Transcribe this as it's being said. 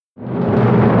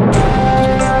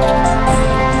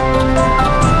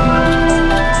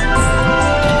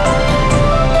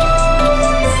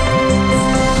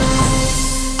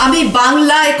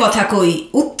বাংলায় কথা কই,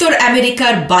 উত্তর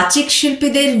আমেরিকার বাচিক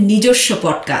শিল্পীদের নিজস্ব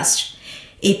পডকাস্ট।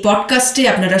 এই পডকাস্টে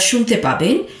আপনারা শুনতে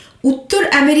পাবেন উত্তর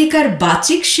আমেরিকার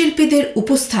বাচিক শিল্পীদের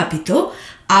উপস্থাপিত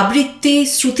আবৃত্তি,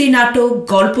 শ্রুতি নাটক,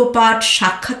 গল্পপাঠ,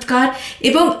 সাক্ষাৎকার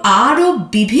এবং আরও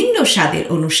বিভিন্ন স্বাদের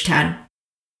অনুষ্ঠান।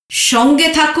 সঙ্গে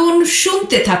থাকুন,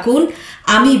 শুনতে থাকুন,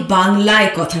 আমি বাংলায়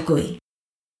কথা কই।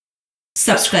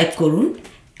 সাবস্ক্রাইব করুন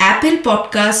Apple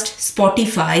podcast,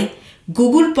 Spotify,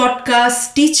 Google podcast,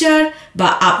 teacher বা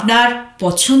আপনার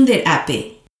পছন্দের অ্যাপে।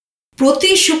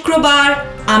 প্রতি শুক্রবার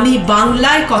আমি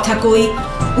বাংলায় কথা কই,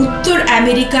 উত্তর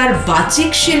আমেরিকার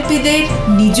বাচিক শিল্পীদের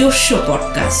নিজস্ব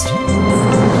পডকাস্ট।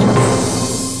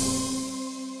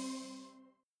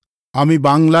 আমি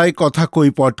বাংলায় কথা কই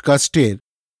পডকাস্টের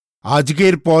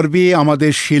আজকের পর্বে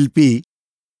আমাদের শিল্পী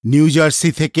নিউ জার্সি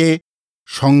থেকে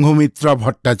সংঘমিত্রা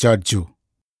ভট্টাচার্য।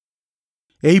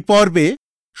 এই পর্বে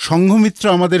সংঘমিত্রা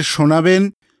আমাদের শোনাবেন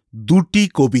দুটি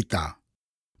কবিতা,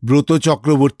 ব্রত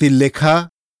চক্রবর্তীর লেখা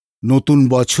নতুন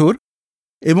বছর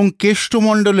এবং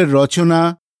কেষ্টমণ্ডলের রচনা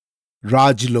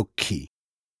রাজলক্ষ্মী।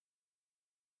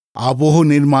 আবহ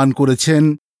নির্মাণ করেছেন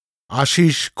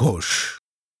আশিস ঘোষ।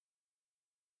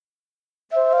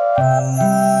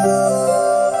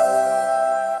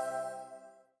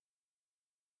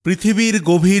 পৃথিবীর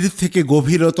গভীর থেকে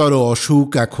গভীরতর অসুখ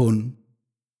এখন,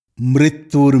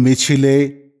 মৃত্যুর মিছিলে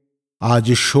আজ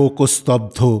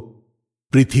শোকস্তব্ধ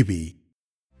পৃথিবী।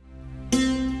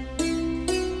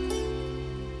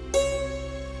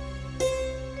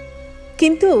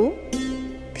 কিন্তু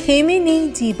থেমে নেই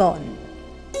জীবন,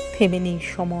 থেমে নেই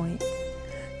সময়,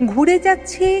 ঘুরে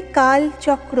যাচ্ছে কাল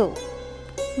চক্র।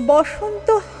 বসন্ত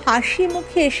হাসি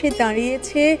মুখে এসে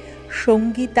দাঁড়িয়েছে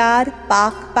সঙ্গীতার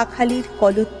পাখ পাখালির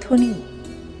কলধ্বনি।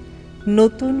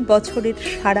 নতুন বছরের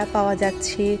সাড়া পাওয়া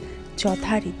যাচ্ছে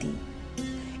যথারীতি।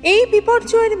 এই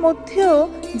বিপর্যয়ের মধ্যেও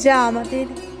যা আমাদের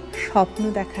স্বপ্ন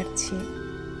দেখাচ্ছে,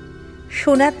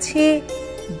 শোনাচ্ছে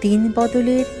দিন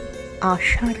বদলের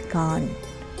আশার গান।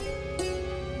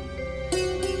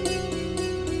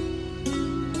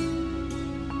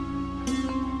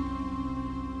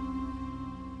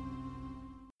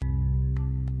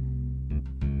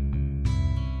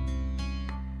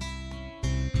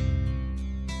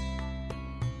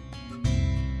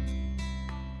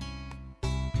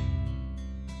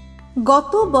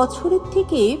 গত বছরের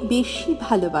থেকে বেশি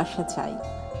ভালোবাসা চাই,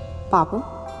 পাবো?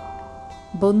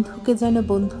 বন্ধুকে যেন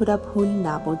বন্ধুরা ভুল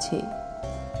না বোঝে,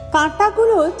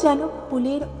 কাঁটাগুলো যেন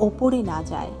ফুলের ওপরে না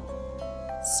যায়।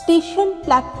 স্টেশন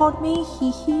প্ল্যাটফর্মে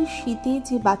হিহি শীতে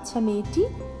যে বাচ্চা মেয়েটি,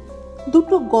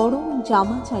 দুটো গরম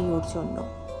জামা চাই ওর জন্য।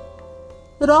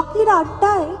 রকের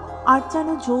আড্ডায় আর যেন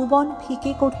যৌবন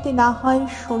ফিকে করতে না হয়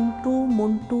সন্টু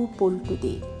মন্টু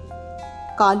পল্টুদের।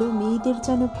 কালো মেয়েদের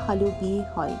যেন ভালো বিয়ে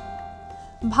হয়,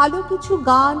 ভালো কিছু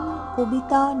গান,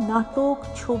 কবিতা, নাটক,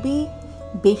 ছবি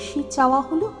বেশি চাওয়া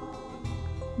হলো।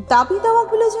 দাবি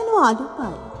দাওয়াগুলো যেন আলো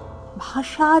পায়,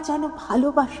 ভাষা যেন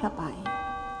ভালোবাসা পায়।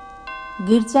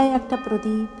 গির্জায় একটা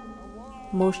প্রদীপ,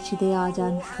 মসজিদে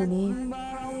আজান শুনে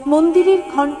মন্দিরের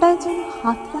ঘণ্টায় যেন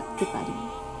হাত রাখতে পারি।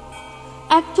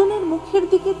 একজনের মুখের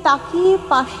দিকে তাকিয়ে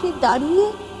পাশে দাঁড়িয়ে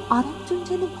আরেকজন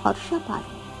যেন ভরসা পায়।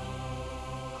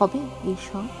 হবে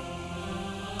এইসব?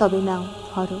 তবে নাও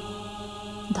ধরো,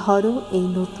 ধরো এই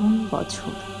নতুন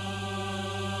বছর।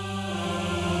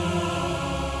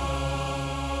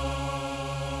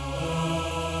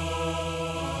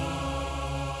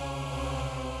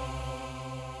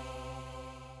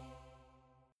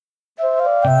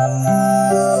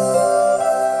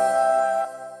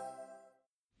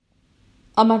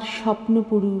 আমার স্বপ্ন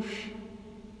পুরুষ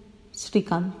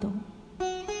শ্রীকান্ত,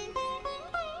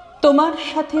 তোমার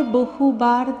সাথে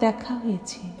বহুবার দেখা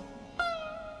হয়েছে,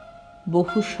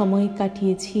 বহু সময়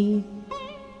কাটিয়েছি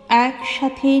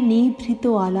একসাথে নিভৃত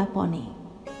আলাপনে।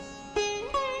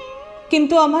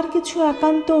 কিন্তু আমার কিছু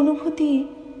একান্ত অনুভূতি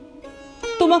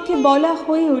তোমাকে বলা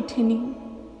হয়ে ওঠেনি।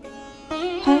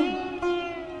 হ্যাঁ,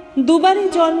 দুবারই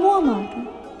জন্ম আমার,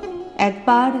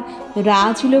 একবার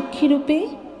রাজলক্ষ্মী রূপে,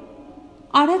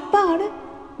 আর একবার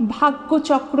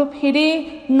ভাগ্যচক্র ফেরে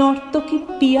নর্তকী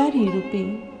পিয়ারী রূপে।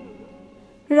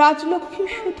 রাজলক্ষ্মী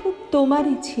শুধু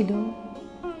তোমারই ছিল,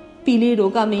 পিলে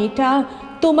রোগা মেয়েটা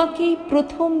তোমাকেই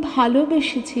প্রথম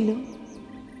ভালোবেসেছিল।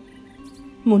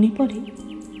 মনে পড়ে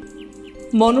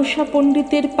মনসা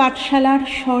পণ্ডিতের পাঠশালার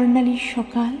স্বর্ণালী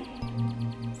সকাল,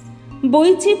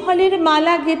 বৈচি ফলের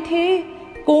মালা গেথে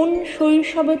কোন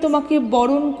শৈশবে তোমাকে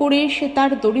বরণ করে সে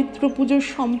তার দরিদ্র পুজো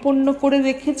সম্পন্ন করে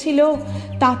রেখেছিল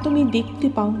তা তুমি দেখতে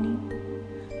পাওনি।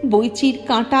 বৈচির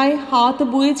কাঁটায় হাত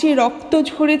বয়েছে রক্ত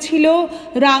ঝরেছিল,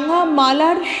 রাঙা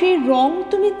মালার সে রং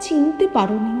তুমি চিনতে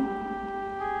পারোনি।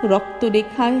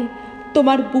 রক্তরেখায়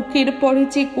তোমার বুকের পরে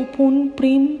যে গোপন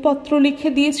প্রেমপত্র লিখে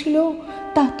দিয়েছিল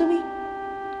তা তুমি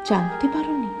জানতে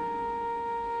পারোনি।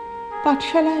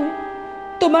 পাঠশালায়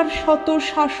তোমার শত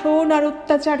শাসন আর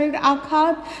অত্যাচারের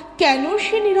আঘাত কেন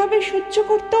সে নীরবে সহ্য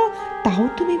করত তাও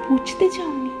তুমি বুঝতে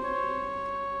চাওনি।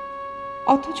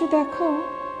 অথচ দেখো,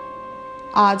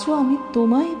 আজও আমি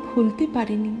তোমায় ভুলতে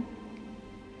পারিনি।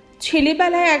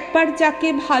 ছেলেবেলায় একবার যাকে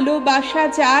ভালোবাসা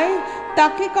যায়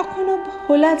তাকে কখনো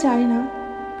ভোলা যায় না।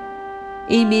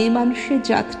 এই মেয়ে মানুষের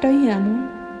জাতটাই এমন,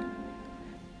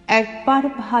 একবার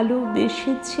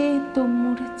ভালোবেসেছে তো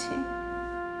মরেছে।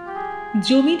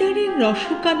 জমিদারের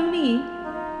রসকাননে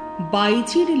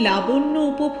বাইজির লাবণ্য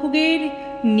উপভোগের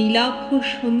নীলাভ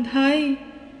সন্ধ্যায়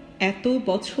এত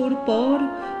বছর পর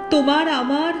তোমার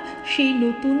আমার সেই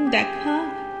নতুন দেখা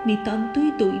নিতান্তই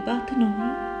দৈবাত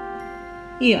নয়।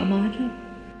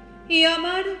 এ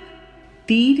আমার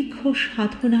দীর্ঘ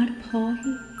সাধনার ফল।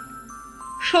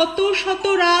 শত শত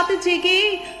রাত জেগে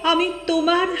আমি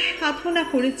তোমার সাধনা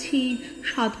করেছি,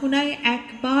 সাধনায়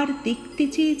একবার দেখতে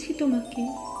চেয়েছি তোমাকে।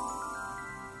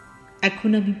 এখন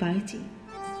আমি বাইজি,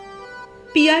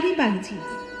 পিয়ারি বাইজি,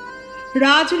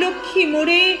 রাজলক্ষ্মী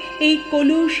মোড়ে এই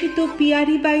কলুষিত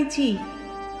পিয়ারি বাইজি।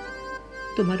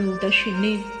 তোমার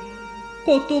উদাসীনে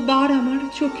কতবার আমার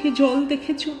চোখে জল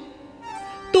দেখেছ,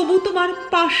 তবু তোমার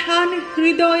পাষাণ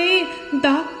হৃদয়ে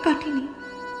দাগ কাটেনি।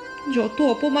 যত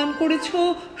অপমান করেছ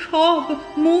সব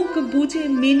মুখ বুজে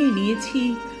মেনে নিয়েছি।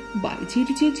 বাইজির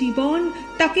যে জীবন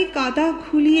তাকে কাদা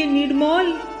ঘুলিয়ে নির্মল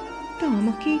তা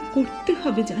আমাকে করতে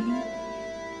হবে জানি।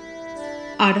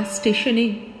 আর স্টেশনে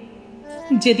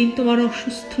যেদিন তোমার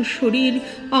অসুস্থ শরীর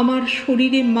আমার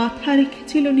শরীরে মাথা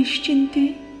রেখেছিল নিশ্চিন্তে,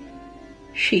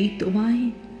 সেই তোমায়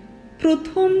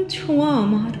প্রথম ছোঁয়া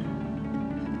আমার।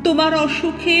 তোমার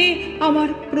অসুখে আমার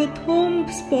প্রথম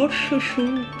স্পর্শ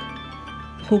সুখ।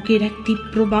 ভোগের এক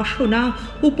তীব্র বাসনা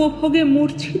উপভোগে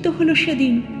মূর্ছিত হলো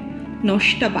সেদিন।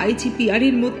 নষ্টা বাইজি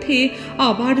পিয়ারির মধ্যে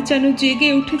আবার যেন জেগে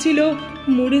উঠেছিল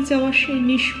মরে যাওয়া সেই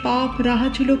নিষ্পাপ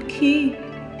রাজলক্ষ্মী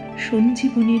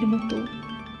সঞ্জীবনীর মতো।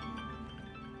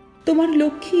 তোমার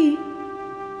লক্ষ্মী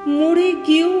মরে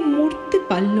গিয়েও মরতে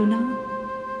পারল না,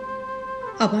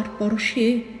 আবার পরশে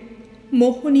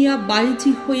মোহনিয়া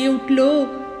বাইজি হয়ে উঠল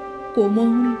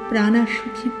কোমল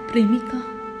প্রাণাসুখী প্রেমিকা।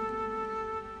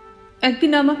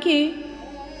 একদিন আমাকে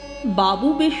বাবু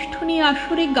বেষ্টনী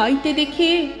আসরে গাইতে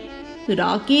দেখে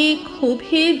রাগে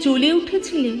ক্ষোভে জ্বলে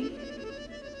উঠেছিলে।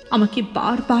 আমাকে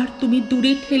বারবার তুমি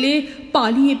দূরে ঠেলে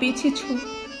পালিয়ে বেঁচেছ।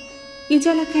 এ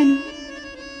জ্বালা কেন?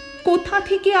 কোথা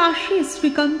থেকে আসে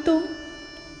শ্রীকান্ত?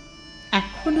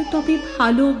 এখনো তবে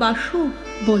ভালোবাসো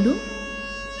বলো?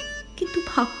 কিন্তু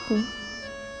ভাগ্য,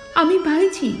 আমি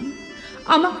বাইজি,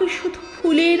 আমাকে শুধু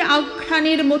ফুলের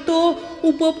আঘ্রাণের মতো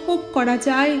উপভোগ করা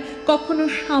যায়, কখনো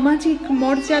সামাজিক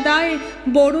মর্যাদায়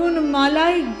বরণ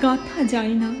মালায় গাঁথা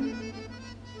যায় না।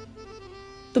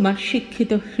 তোমার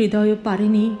শিক্ষিত হৃদয়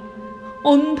পারেনি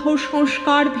অন্ধ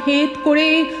সংস্কার ভেদ করে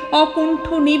অকুণ্ঠ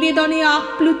নিবেদনে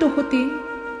আপ্লুত হতে।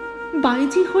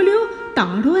 বাইজি হলেও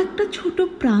তারও একটা ছোট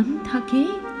প্রাণ থাকে,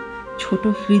 ছোট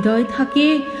হৃদয় থাকে,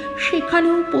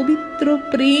 সেখানেও পবিত্র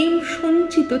প্রেম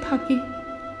সঞ্চিত থাকে।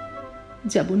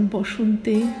 যেমন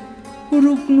বসন্তে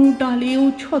রুগ্ন ডালেও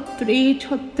ছত্রে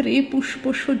ছত্রে পুষ্প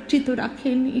সজ্জিত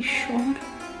রাখেন ঈশ্বর।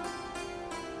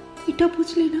 এটা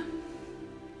বুঝলে না?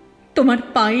 তোমার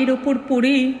পায়ের ওপর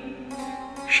পড়ে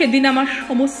সেদিন আমার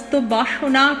সমস্ত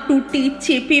বাসনা টুটি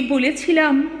চেপে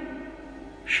বলেছিলাম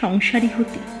সংসারী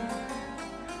হতে।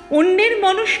 অন্যের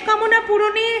মনস্কামনা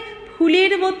পূরণে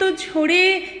ফুলের মতো ঝরে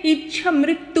ইচ্ছা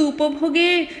মৃত্যু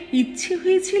উপভোগে ইচ্ছে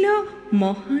হয়েছিল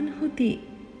মহান হতে,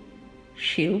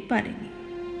 সেও পারেনি।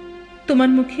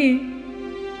 তোমার মুখে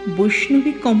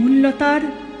বৈষ্ণবী কমললতার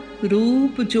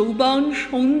রূপ যৌবন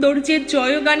সৌন্দর্যের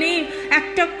জয়গানে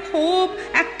একটা ক্ষোভ,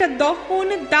 একটা দহন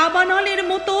দাবানলের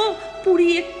মতো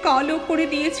পুড়িয়ে কালো করে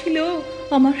দিয়েছিল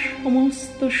আমার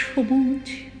সমস্ত সবুজ।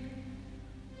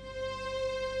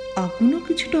 আগুনও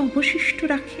কিছুটা অবশিষ্ট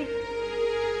রাখে,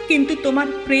 কিন্তু তোমার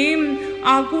প্রেম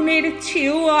আগুনের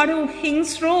চেয়েও আরো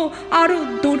হিংস্র, আরো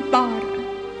দুর্বার।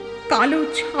 কালো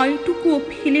ছাইটুকুও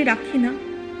ফেলে রাখে না।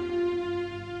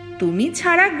 তুমি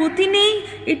ছাড়া গতি নেই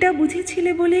এটা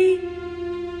বুঝেছিলে বলেই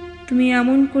তুমি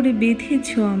এমন করে বেঁধেছ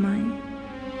আমায়।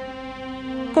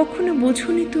 কখনো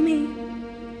বোঝনি তুমি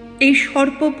এই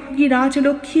সর্বভোগী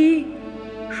রাজলক্ষ্মী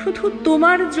শুধু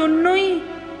তোমার জন্যই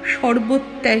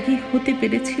সর্বত্যাগী হতে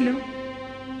পেরেছিল।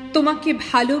 তোমাকে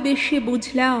ভালোবেসে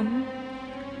বুঝলাম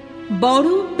বড়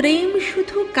প্রেম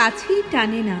শুধু কাছেই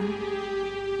টানে না,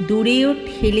 দূরেও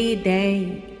ঠেলে দেয়।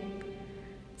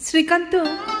 শ্রীকান্ত,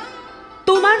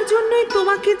 তোমার জন্যই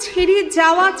তোমাকে ছেড়ে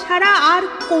যাওয়া ছাড়া আর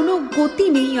কোনো গতি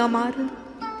নেই আমার।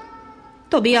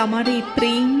 তবে আমার এই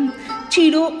প্রেম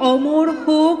চির অমর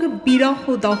হোক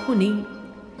বিরহ দহনে।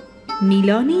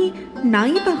 মিলনে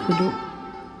নাই বা হলো,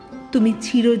 তুমি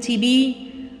চিরজীবী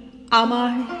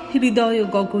আমার হৃদয়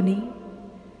গগনে।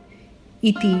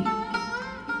 ইতি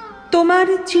তোমার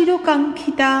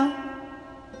চিরকাঙ্ক্ষিতা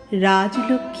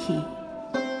রাজলক্ষ্মী।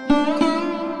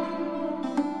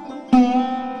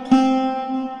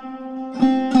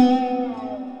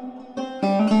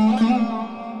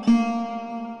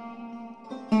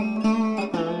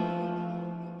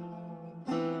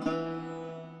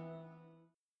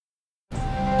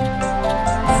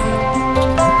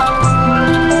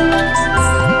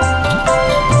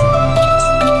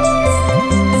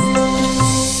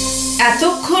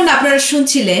 এতক্ষণ আপনারা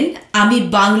শুনছিলেন আমি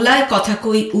বাংলায় কথা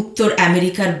কই উত্তর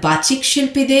আমেরিকার বাচিক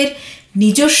শিল্পীদের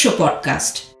নিজস্ব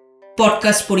পডকাস্ট।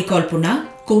 পডকাস্ট পরিকল্পনা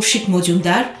কৌশিক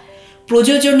মজুমদার,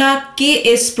 প্রযোজনা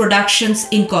KS প্রোডাকশনস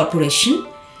ইনকর্পোরেশন,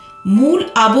 মূল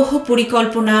আবহ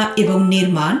পরিকল্পনা এবং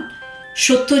নির্মাণ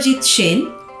সত্যজিৎ সেন।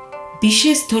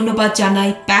 বিশেষ ধন্যবাদ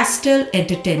জানাই প্যাস্টেল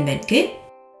এন্টারটেনমেন্টকে।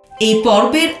 এই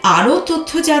পর্বের আরও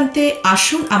তথ্য জানতে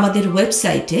আসুন আমাদের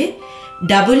ওয়েবসাইটে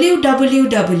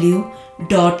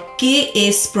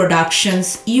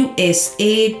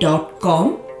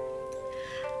www.ksproductionsusa.com।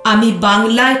 আমি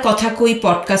বাংলায় কথা কই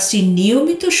পডকাস্টটি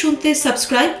নিয়মিত শুনতে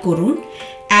সাবস্ক্রাইব করুন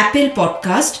Apple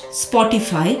podcast,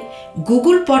 Spotify,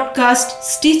 Google podcast,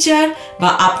 Stitcher বা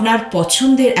আপনার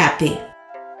পছন্দের অ্যাপে।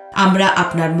 আমরা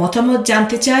আপনার মতামত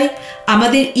জানতে চাই,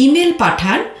 আমাদের ইমেল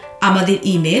পাঠান। আমাদের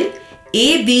ইমেল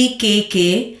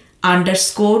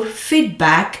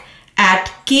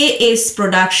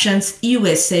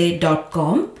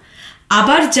abkk_feedback@ksproductionsusa.com।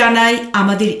 আবার জানাই,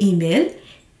 আমাদের ইমেল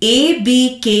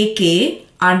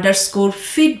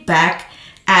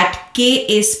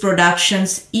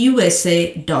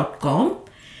abkk_feedback@ksproductionsusa.com।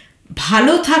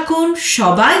 ভালো থাকুন,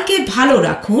 সবাইকে ভালো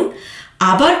রাখুন।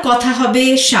 আবার কথা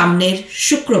হবে সামনের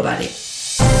শুক্রবারে।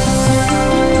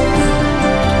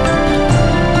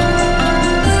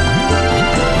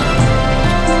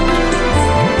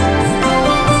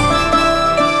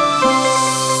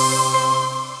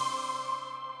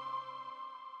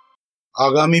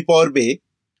 আগামী পর্বে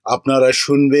আপনারা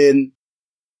শুনবেন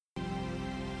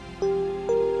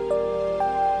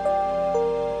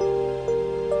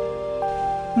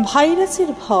ভাইরাসের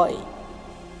ভয়,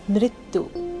 মৃত্যু,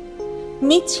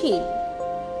 মিছিল,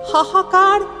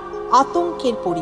 হাহাকার, আতঙ্কের পরিবেশ।